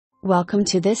Welcome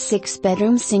to this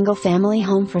 6-bedroom single-family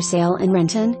home for sale in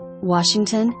Renton,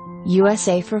 Washington,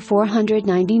 USA for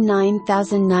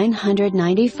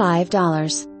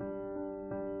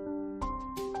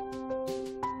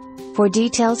 $499,995. For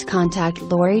details, contact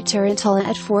Laurie Tarantola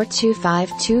at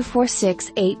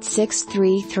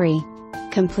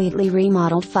 425-246-8633. Completely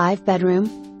remodeled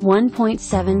 5-bedroom,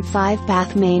 1.75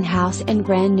 bath main house and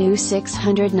brand new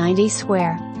 690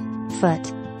 square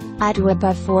foot hardwood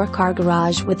above 4-car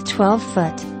garage with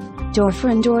 12-foot door for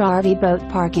indoor RV boat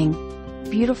parking.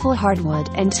 Beautiful hardwood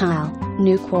and tile,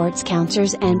 new quartz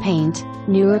counters and paint,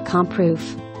 newer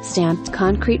comp-proof, stamped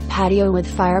concrete patio with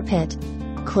fire pit.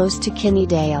 Close to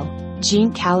Kinnydale,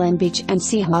 Gene Callan Beach and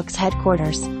Seahawks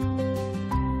headquarters.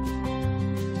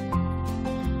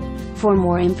 For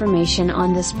more information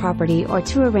on this property or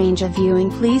to arrange a viewing,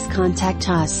 please contact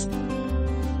us.